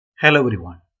Hello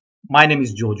everyone, my name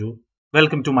is Jojo.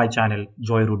 Welcome to my channel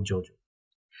Joyroute-jojo.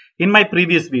 In my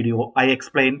previous video, I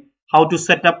explained how to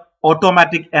set up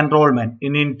automatic enrollment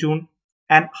in Intune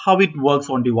and how it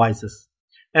works on devices,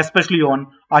 especially on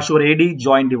Azure AD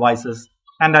joined devices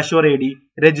and Azure AD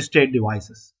registered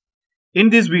devices. In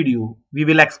this video, we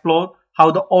will explore how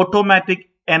the automatic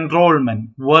enrollment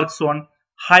works on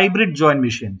hybrid join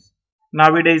machines.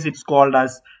 Nowadays, it's called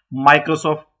as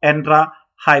Microsoft Entra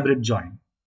Hybrid Join.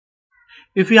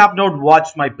 If you have not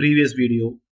watched my previous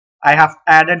video, I have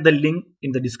added the link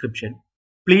in the description.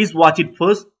 Please watch it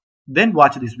first, then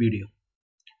watch this video.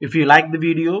 If you like the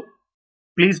video,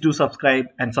 please do subscribe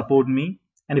and support me.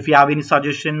 And if you have any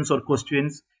suggestions or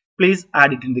questions, please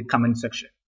add it in the comment section.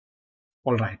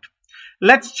 Alright,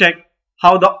 let's check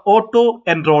how the auto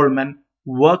enrollment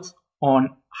works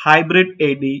on hybrid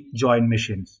AD join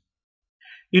machines.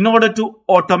 In order to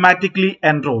automatically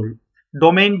enroll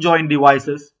domain join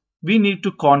devices, we need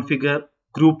to configure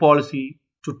group policy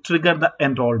to trigger the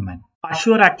enrollment.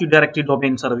 Azure Active Directory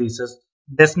Domain Services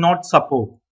does not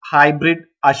support hybrid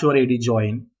Azure AD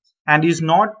join and is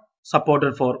not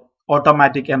supported for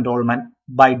automatic enrollment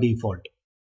by default.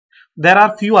 There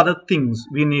are few other things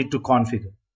we need to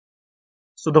configure.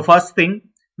 So the first thing,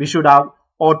 we should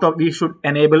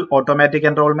enable automatic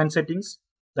enrollment settings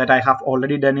that I have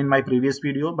already done in my previous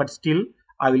video, but still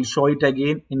I will show it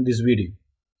again in this video.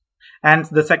 And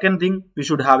the second thing, we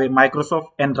should have a Microsoft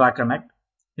Entra Connect.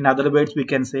 In other words, we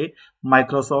can say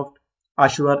Microsoft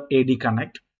Azure AD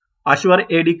Connect. Azure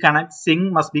AD Connect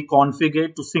sync must be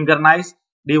configured to synchronize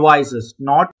devices,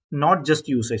 not just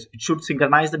users. It should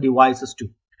synchronize the devices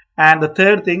too. And the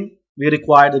third thing, we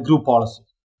require the group policy.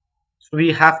 So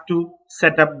we have to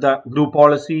set up the group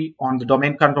policy on the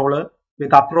domain controller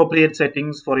with appropriate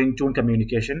settings for Intune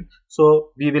communication.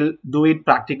 So we will do it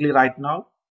practically right now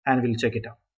and we'll check it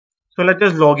out. So let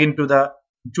us log into the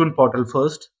Intune portal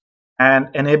first and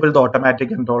enable the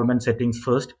automatic enrollment settings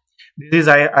first. This is,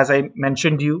 as I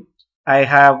mentioned you, I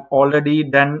have already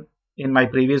done in my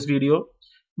previous video,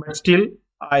 but still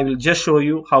I will just show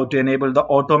you how to enable the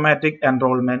automatic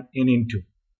enrollment in Intune.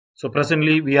 So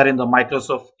presently we are in the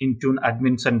Microsoft Intune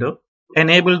Admin Center.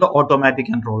 Enable the automatic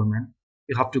enrollment.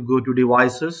 You have to go to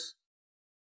Devices,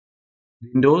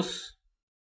 Windows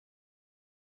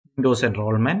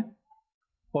Enrollment,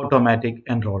 Automatic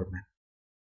Enrollment.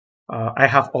 I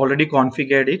have already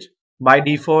configured it. By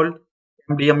default,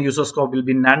 MDM user scope will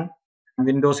be none and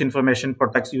Windows Information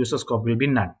Protects user scope will be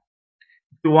none.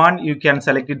 If you want, you can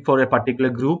select it for a particular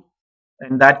group.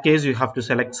 In that case, you have to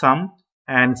select some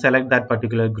and select that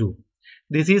particular group.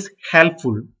 This is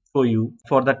helpful for you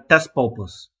for the test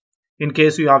purpose. In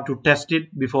case you have to test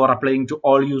it before applying to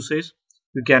all users,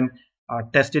 you can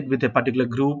test it with a particular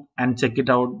group and check it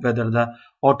out whether the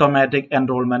automatic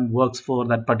enrollment works for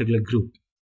that particular group.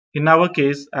 In our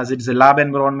case, as it's a lab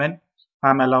environment,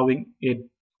 I'm allowing it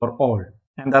for all.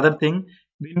 And the other thing,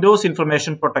 Windows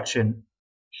Information Protection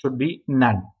should be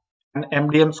none and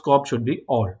MDM scope should be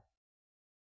all.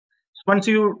 So once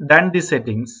you've done these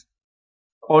settings,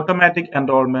 automatic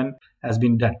enrollment has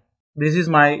been done. This is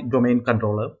my domain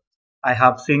controller. I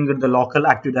have synced the local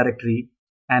Active Directory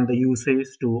and the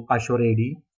users to Azure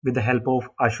AD with the help of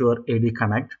Azure AD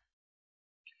Connect.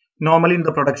 Normally in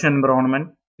the production environment,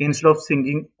 instead of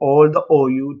syncing all the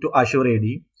OU to Azure AD,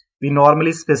 we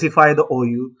normally specify the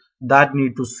OU that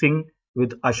need to sync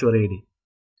with Azure AD.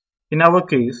 In our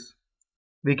case,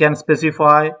 we can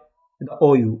specify the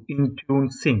OU Intune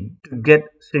sync to get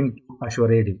synced to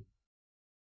Azure AD.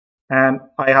 And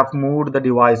I have moved the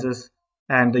devices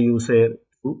and the user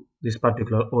to this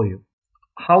particular OU.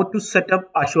 How to set up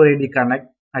Azure AD Connect,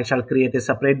 I shall create a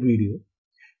separate video.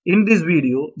 In this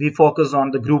video, we focus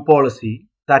on the group policy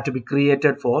that to be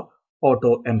created for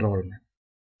auto enrollment.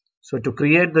 So to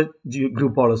create the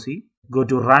group policy, go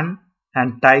to run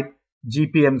and type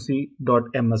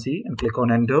gpmc.msc and click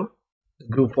on enter. The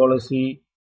group policy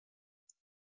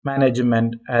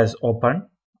management as open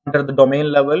under the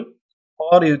domain level,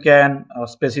 or you can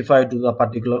specify to the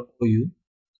particular OU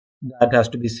that has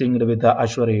to be synced with the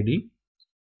Azure AD.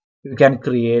 You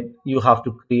have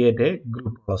to create a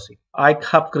group policy. I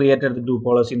have created the group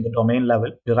policy in the domain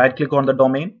level. You right click on the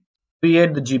domain,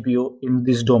 create the GPO in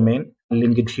this domain,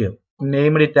 link it here.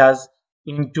 Name it as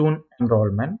Intune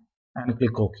Enrollment and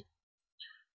click OK.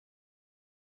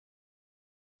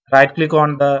 Right click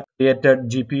on the created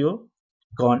GPO,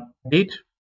 click on edit,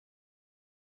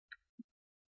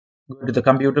 go to the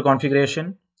computer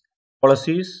configuration,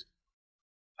 policies,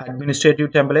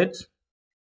 administrative templates.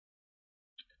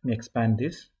 Let me expand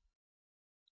this.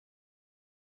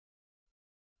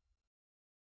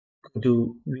 Go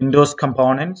to Windows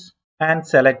Components and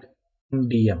select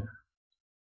MDM.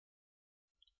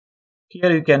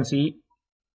 Here you can see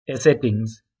a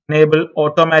settings. Enable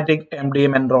automatic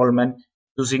MDM enrollment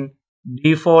using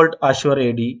default Azure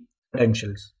AD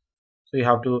credentials. So you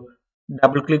have to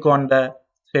double click on the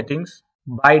settings.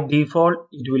 By default,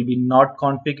 it will be not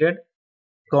configured.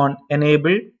 Click on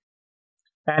enable,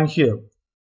 and here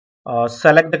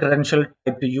select the credential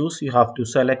type to use. You have to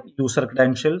select user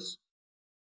credentials,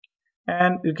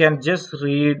 and you can just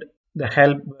read the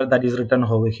help that is written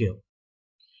over here.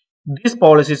 This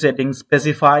policy setting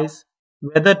specifies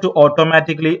whether to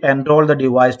automatically enroll the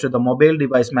device to the mobile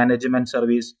device management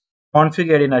service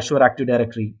configured in Azure Active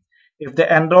Directory. If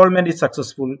the enrollment is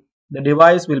successful, the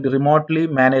device will be remotely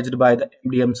managed by the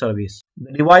MDM service.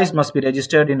 The device must be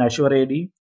registered in Azure AD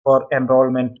for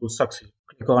enrollment to succeed.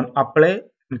 Click on Apply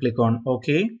and click on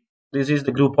OK. This is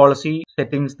the group policy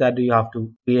settings that you have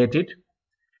to create it.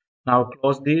 Now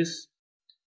close this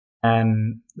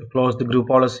and close the group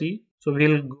policy. So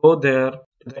we'll go there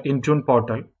to the Intune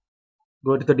portal,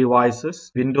 go to the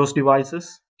devices, Windows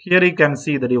devices. Here you can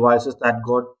see the devices that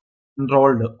got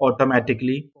enrolled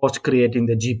automatically post creating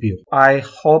the GPU. I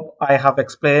hope I have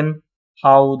explained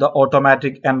how the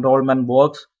automatic enrollment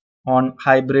works on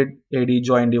hybrid AD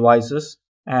join devices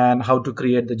and how to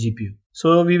create the GPU.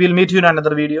 So we will meet you in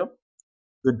another video.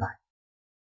 Goodbye.